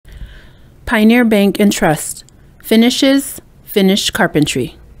Pioneer Bank and Trust. Finishes, finished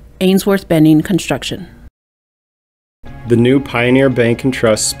carpentry. Ainsworth-Benning Construction. The new Pioneer Bank and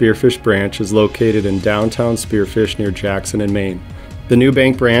Trust Spearfish branch is located in downtown Spearfish near Jackson in Maine. The new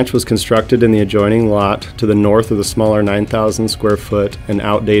bank branch was constructed in the adjoining lot to the north of the smaller 9,000 square foot and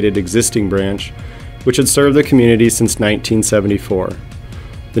outdated existing branch, which had served the community since 1974.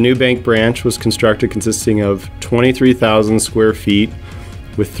 The new bank branch was constructed consisting of 23,000 square feet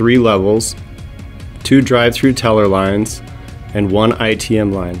with 3 levels, 2 drive-through teller lines, and 1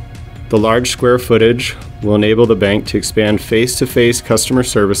 ITM line. The large square footage will enable the bank to expand face-to-face customer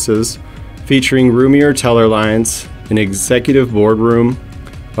services, featuring roomier teller lines, an executive boardroom,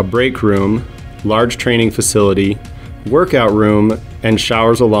 a break room, large training facility, workout room, and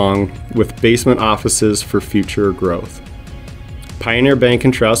showers, along with basement offices for future growth. Pioneer Bank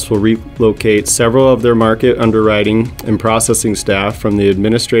and Trust will relocate several of their market underwriting and processing staff from the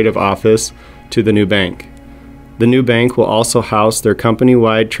administrative office to the new bank. The new bank will also house their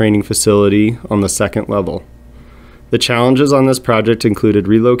company-wide training facility on the 2nd level. The challenges on this project included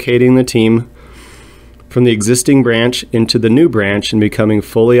relocating the team from the existing branch into the new branch and becoming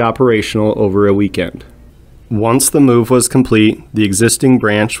fully operational over a weekend. Once the move was complete, the existing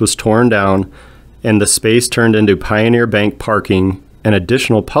branch was torn down and the space turned into Pioneer Bank parking and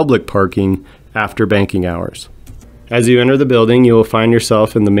additional public parking after banking hours. As you enter the building, you will find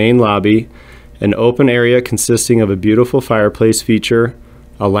yourself in the main lobby, an open area consisting of a beautiful fireplace feature,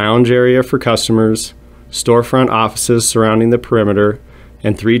 a lounge area for customers, storefront offices surrounding the perimeter,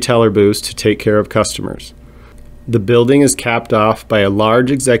 and 3 teller booths to take care of customers. The building is capped off by a large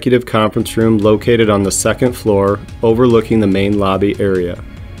executive conference room located on the 2nd floor overlooking the main lobby area.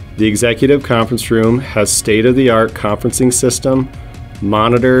 The executive conference room has state-of-the-art conferencing system,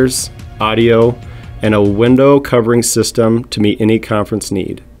 monitors, audio, and a window covering system to meet any conference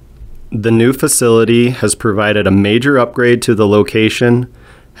need. The new facility has provided a major upgrade to the location,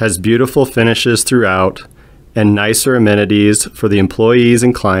 has beautiful finishes throughout, and nicer amenities for the employees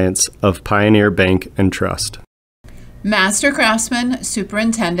and clients of Pioneer Bank and Trust. Master Craftsman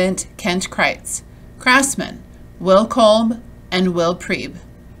Superintendent Kent Kreutz. Craftsmen Will Kolb and Will Priebe.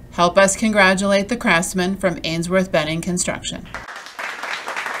 Help us congratulate the Craftsmen from Ainsworth-Benning Construction.